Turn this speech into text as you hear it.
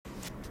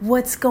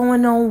What's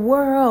going on,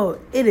 world?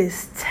 It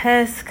is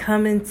Tess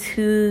coming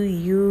to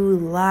you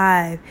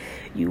live.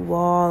 You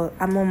all,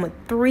 I'm on a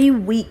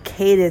 3-week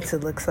cadence,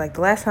 it looks like.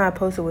 The last time I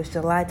posted was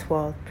July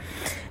 12th.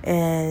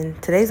 And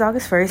today's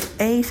August 1st.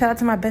 Hey, shout out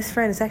to my best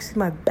friend. It's actually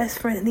my best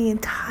friend in the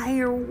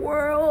entire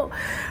world.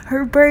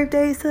 Her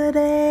birthday's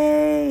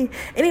today.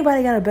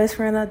 Anybody got a best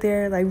friend out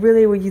there? Like,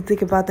 really, when you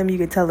think about them, you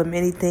can tell them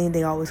anything.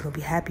 They always going to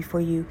be happy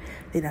for you.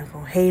 They're not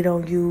going to hate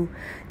on you.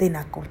 They're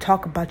not going to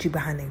talk about you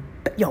behind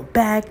your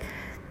back.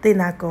 They're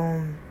not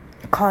going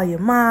to call your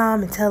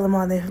mom and tell them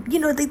all their...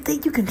 they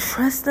think you can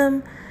trust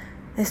them.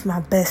 It's my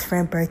best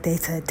friend's birthday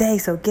today,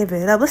 so give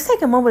it up. Let's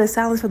take a moment of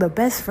silence for the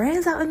best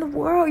friends out in the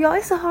world. Y'all,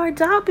 it's a hard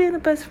job being a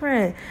best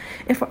friend.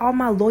 And for all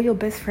my loyal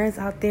best friends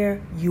out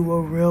there, you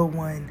a real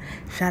one.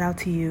 Shout out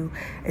to you,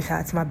 and shout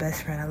out to my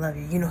best friend. I love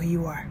you. You know who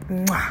you are.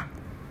 Mwah.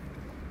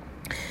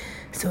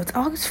 So it's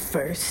August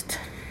 1st,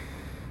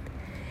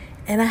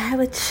 and I have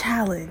a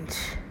challenge.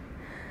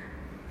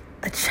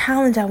 A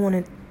challenge I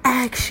want to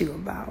ask you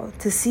about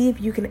to see if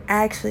you can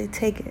actually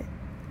take it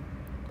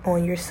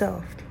on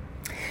yourself.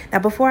 Now,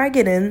 before I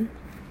get in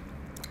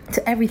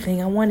to everything,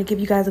 I want to give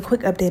you guys a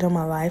quick update on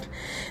my life.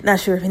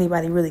 Not sure if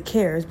anybody really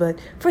cares, but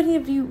for any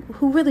of you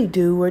who really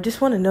do or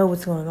just want to know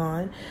what's going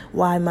on,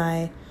 why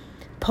my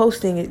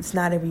posting, it's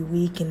not every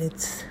week and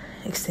it's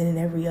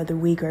extended every other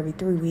week or every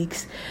 3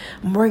 weeks.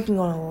 I'm working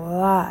on a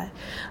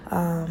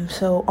lot.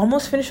 So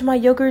almost finished my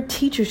yoga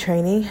teacher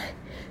training.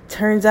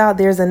 Turns out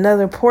there's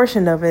another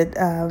portion of it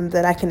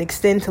that I can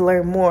extend to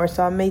learn more.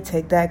 So I may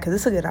take that because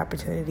it's a good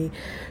opportunity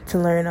to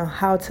learn on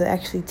how to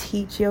actually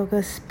teach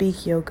yoga,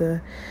 speak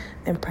yoga,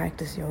 and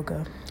practice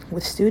yoga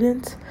with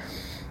students.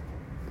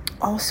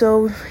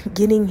 Also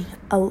getting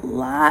a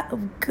lot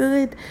of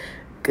good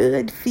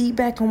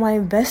feedback on my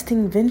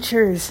investing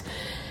ventures.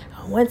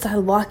 Once I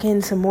lock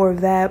in some more of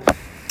that,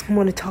 I'm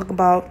going to talk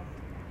about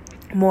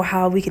more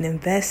how we can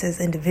invest as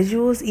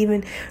individuals,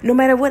 even no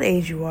matter what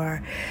age you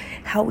are,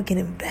 how we can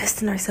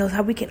invest in ourselves,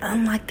 how we can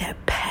unlock that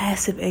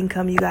passive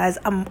income. You guys,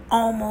 I'm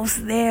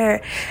almost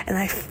there and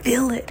I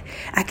feel it.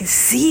 I can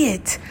see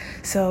it.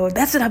 So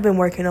that's what I've been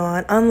working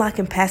on,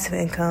 unlocking passive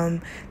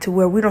income to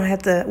where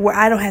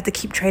I don't have to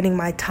keep trading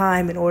my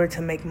time in order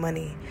to make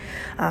money.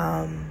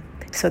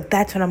 So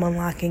that's what I'm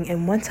unlocking.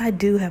 And once I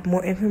do have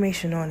more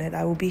information on it,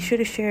 I will be sure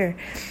to share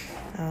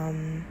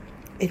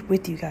it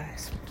with you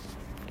guys.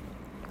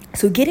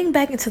 So getting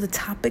back into the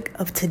topic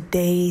of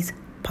today's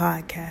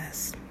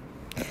podcast.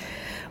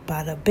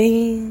 Bada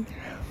bing,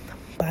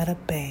 bada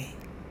bang.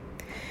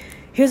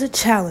 Here's a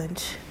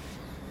challenge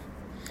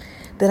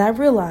that I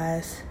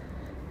realize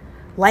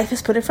life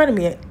has put in front of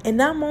me.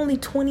 And I'm only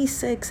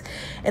 26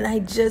 and I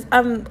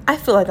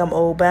feel like I'm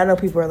old, but I know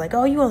people are like,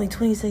 oh, you only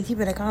 26, you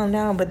better calm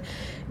down. But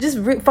just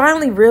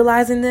finally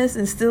realizing this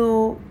and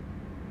still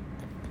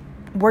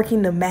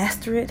working to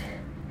master it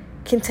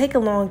can take a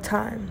long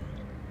time.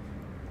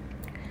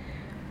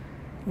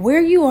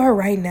 Where you are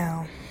right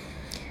now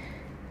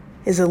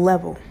is a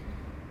level.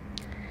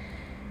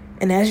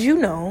 And as you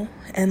know,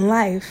 in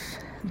life,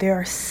 there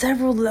are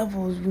several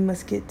levels we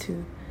must get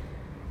to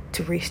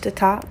reach the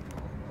top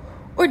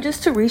or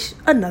just to reach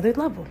another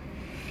level.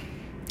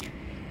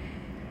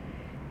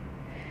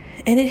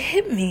 And it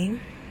hit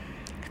me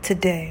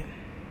today.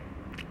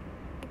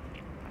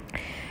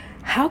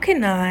 How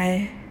can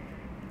I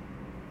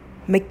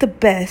make the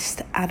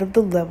best out of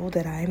the level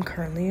that I am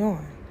currently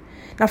on?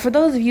 Now, for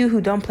those of you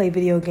who don't play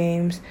video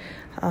games,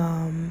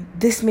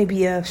 this may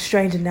be a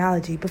strange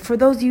analogy, but for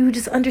those of you who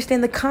just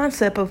understand the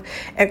concept of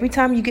every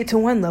time you get to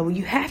one level,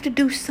 you have to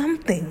do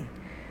something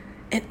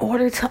in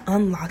order to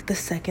unlock the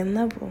second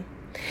level.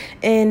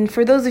 And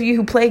for those of you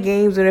who play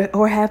games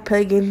or have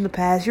played games in the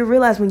past, you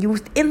realize when you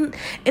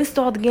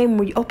install the game,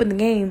 when you open the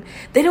game,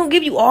 they don't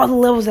give you all the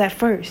levels at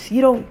first.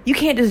 You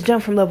can't just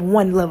jump from level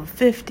 1 to level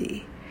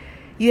 50.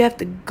 You have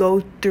to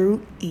go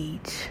through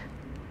each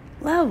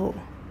level.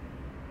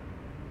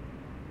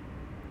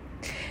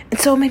 And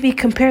so maybe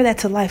compare that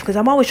to life, because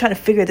I'm always trying to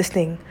figure this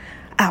thing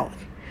out.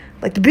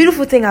 Like, the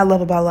beautiful thing I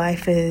love about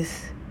life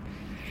is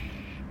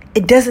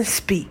it doesn't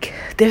speak.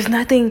 There's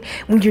nothing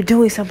when you're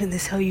doing something to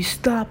tell you,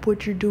 stop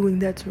what you're doing,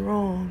 that's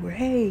wrong, or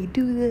hey,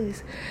 do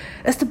this.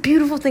 That's the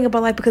beautiful thing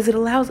about life, because it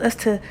allows us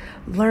to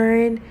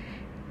learn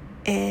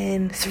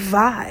and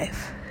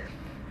survive.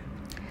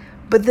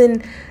 But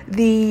then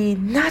the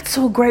not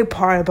so great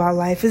part about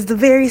life is the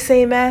very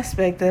same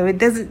aspect of it. It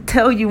doesn't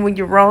tell you when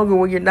you're wrong or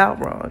when you're not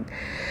wrong.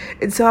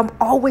 And so I'm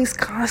always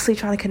constantly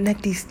trying to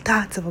connect these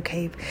dots of,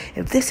 okay,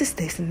 if this is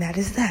this and that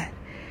is that.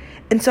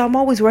 And so I'm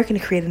always working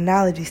to create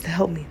analogies to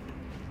help me.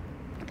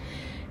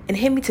 And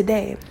hit me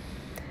today.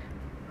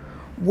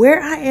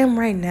 Where I am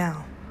right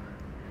now,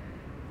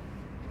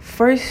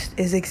 first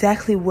is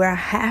exactly where I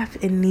have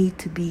and need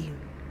to be.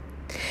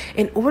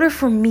 In order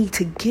for me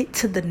to get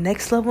to the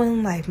next level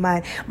in life,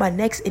 my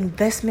next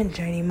investment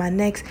journey, my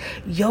next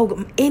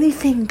yoga,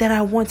 anything that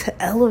I want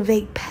to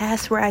elevate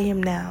past where I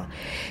am now,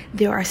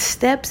 there are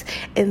steps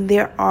and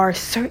there are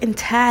certain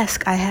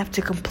tasks I have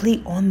to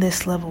complete on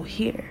this level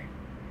here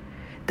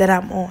that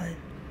I'm on.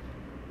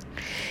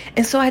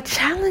 And so I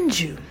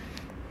challenge you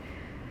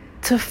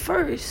to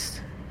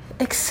first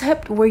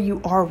accept where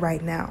you are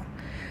right now.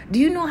 Do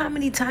you know how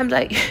many times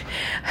I've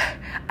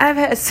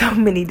had so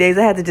many days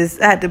I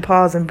had to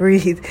pause and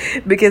breathe,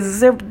 because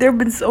there have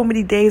been so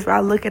many days where I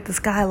look at the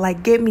sky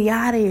like, get me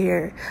out of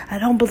here. I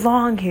don't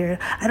belong here.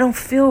 I don't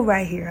feel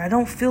right here. I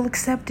don't feel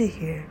accepted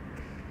here.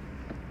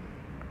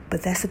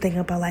 But that's the thing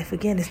about life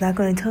again. It's not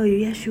going to tell you,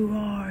 yes, you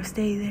are,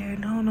 stay there.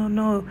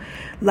 No.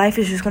 Life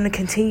is just going to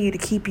continue to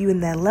keep you in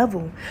that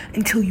level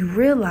until you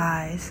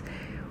realize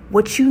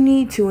what you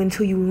need to,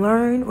 until you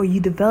learn or you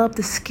develop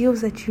the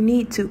skills that you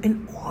need to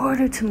in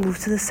order to move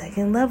to the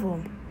second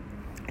level.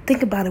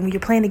 Think about it. When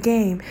you're playing a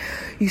game,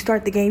 you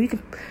start the game.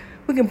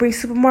 We can bring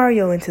Super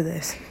Mario into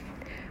this.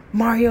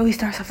 Mario, he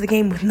starts off the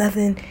game with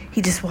nothing.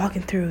 He just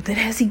walking through. Then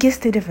as he gets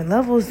to different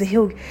levels, then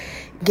he'll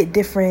get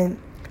different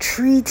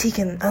treats. He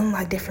can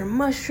unlock different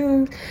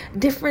mushrooms,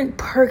 different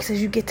perks as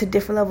you get to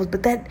different levels.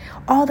 But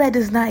all that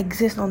does not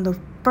exist on the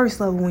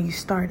first level when you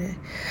started.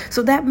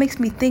 So that makes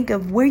me think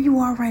of where you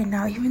are right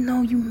now, even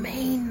though you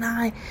may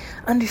not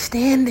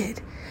understand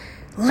it.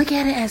 Look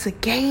at it as a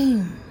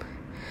game.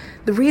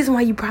 The reason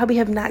why you probably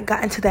have not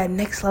gotten to that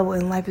next level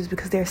in life is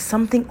because there's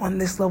something on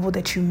this level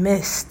that you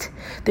missed.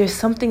 There's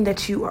something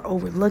that you are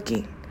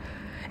overlooking.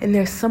 And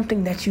there's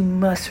something that you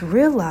must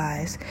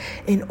realize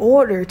in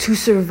order to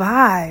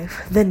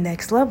survive the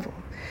next level.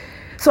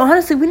 So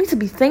honestly, we need to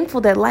be thankful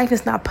that life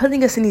is not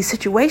putting us in these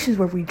situations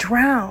where we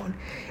drown.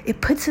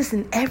 It puts us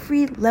in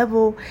every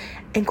level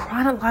in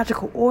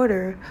chronological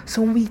order.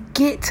 So when we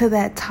get to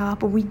that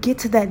top, or we get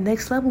to that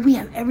next level, we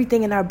have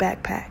everything in our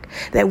backpack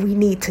that we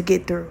need to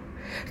get through.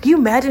 Can you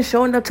imagine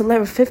showing up to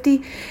level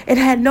 50 and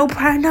had no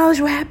prior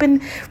knowledge what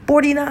happened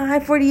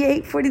 49,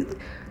 48,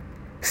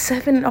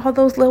 47, and all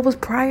those levels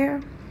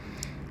prior?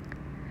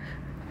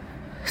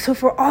 So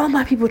for all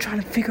my people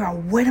trying to figure out,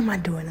 what am I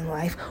doing in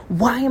life?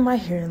 Why am I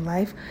here in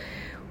life?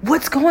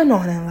 What's going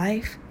on in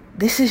life?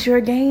 This is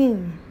your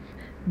game.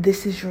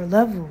 This is your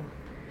level.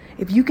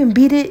 If you can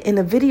beat it in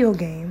a video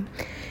game,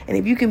 and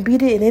if you can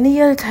beat it in any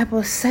other type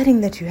of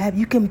setting that you have,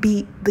 you can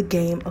beat the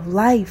game of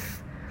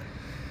life.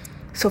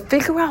 So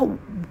figure out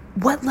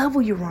what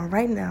level you're on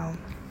right now.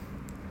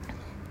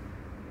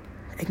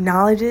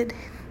 Acknowledge it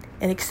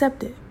and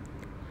accept it.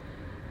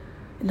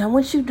 Now,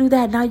 once you do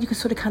that, now you can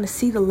sort of kind of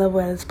see the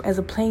level as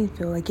a playing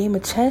field, a game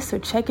of chess or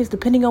checkers,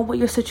 depending on what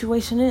your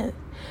situation is.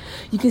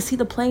 You can see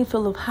the playing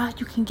field of how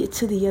you can get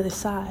to the other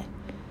side.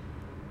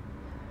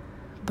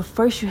 But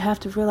first, you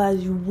have to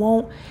realize you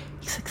won't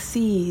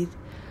succeed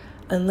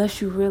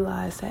unless you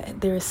realize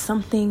that there is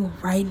something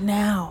right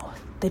now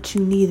that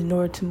you need in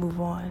order to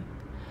move on.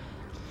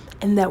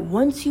 And that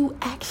once you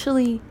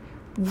actually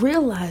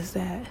realize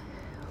that,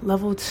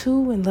 level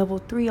 2 and level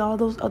 3, all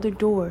those other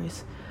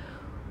doors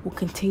will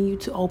continue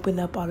to open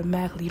up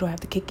automatically. You don't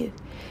have to kick it.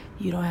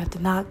 You don't have to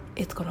knock.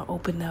 It's going to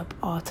open up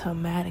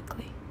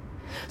automatically.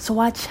 So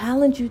I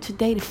challenge you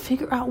today to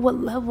figure out,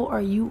 what level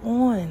are you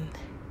on?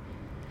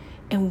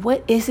 And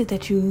what is it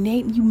that you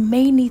may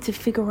need to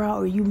figure out,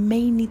 or you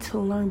may need to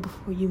learn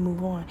before you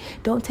move on?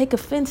 Don't take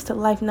offense to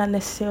life not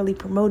necessarily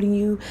promoting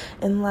you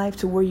in life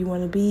to where you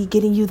want to be,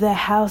 getting you that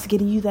house,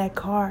 getting you that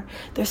car.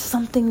 There's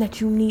something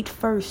that you need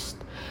first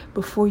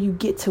before you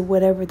get to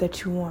whatever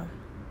that you want.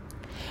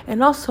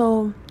 And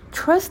also,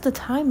 trust the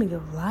timing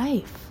of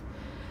life.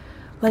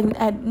 Like,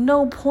 at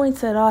no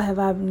points at all have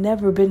I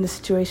never been in a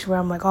situation where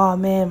I'm like, oh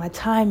man, my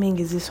timing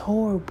is just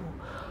horrible.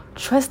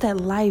 Trust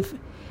that life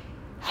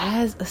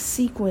has a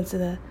sequence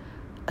and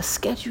a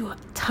schedule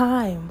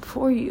time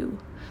for you.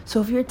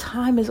 So if your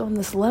time is on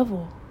this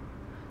level,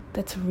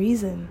 that's a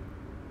reason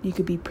you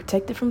could be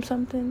protected from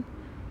something.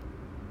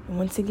 And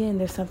once again,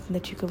 there's something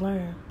that you could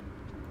learn.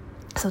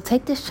 So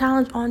take this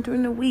challenge on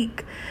during the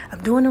week.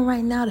 I'm doing it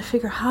right now to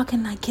figure, how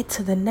can I get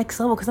to the next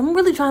level? Because I'm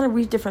really trying to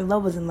reach different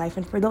levels in life.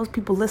 And for those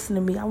people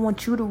listening to me, I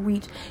want you to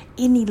reach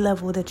any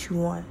level that you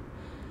want.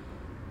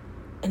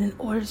 And in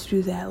order to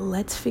do that,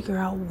 let's figure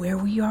out where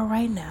we are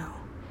right now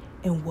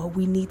and what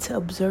we need to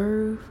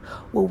observe,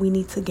 what we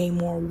need to gain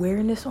more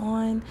awareness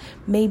on,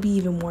 maybe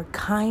even more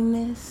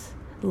kindness,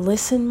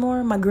 listen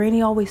more. My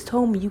granny always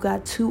told me, you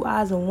got 2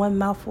 eyes and 1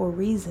 mouth for a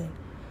reason.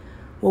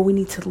 What we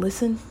need to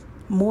listen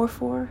more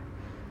for,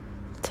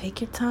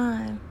 take your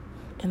time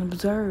and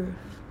observe,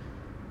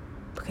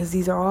 because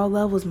these are all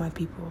levels, my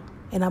people.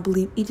 And I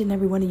believe each and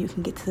every one of you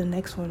can get to the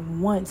next one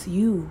once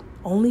you,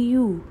 only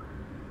you,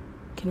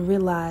 can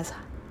realize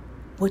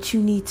what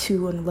you need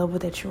to on the level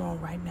that you're on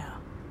right now.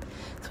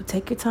 So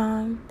take your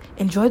time,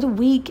 enjoy the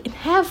week, and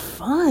have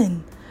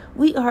fun.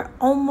 We are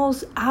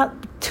almost out.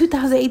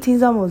 2018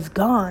 is almost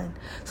gone.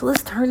 So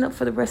let's turn up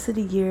for the rest of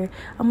the year.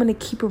 I'm going to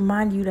keep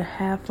reminding you to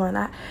have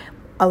fun.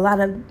 A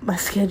lot of my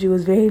schedule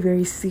is very,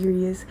 very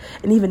serious.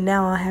 And even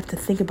now I have to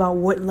think about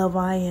what level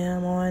I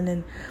am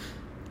on.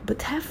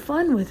 But have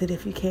fun with it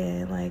if you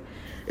can. Like,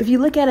 If you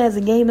look at it as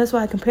a game, that's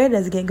why I compared it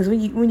as a game. Because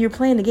when you're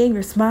playing the game,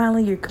 you're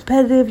smiling, you're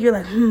competitive, you're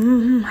like,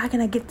 how can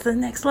I get to the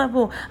next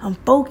level? I'm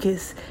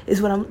focused.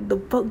 Is what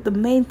the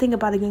main thing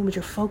about a game is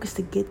you're focused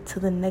to get to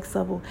the next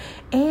level,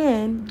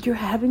 and you're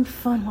having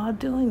fun while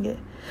doing it.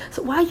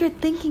 So while you're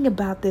thinking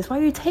about this,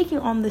 while you're taking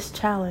on this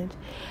challenge,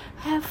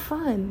 have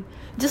fun.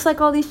 Just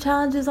like all these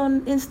challenges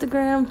on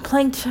Instagram,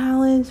 plank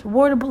challenge,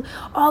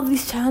 all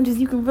these challenges,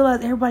 you can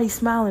realize everybody's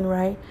smiling,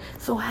 right?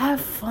 So have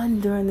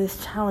fun during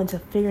this challenge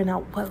of figuring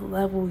out what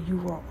level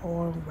you are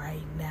on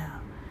right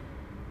now.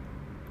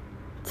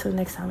 Till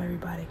next time,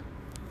 everybody.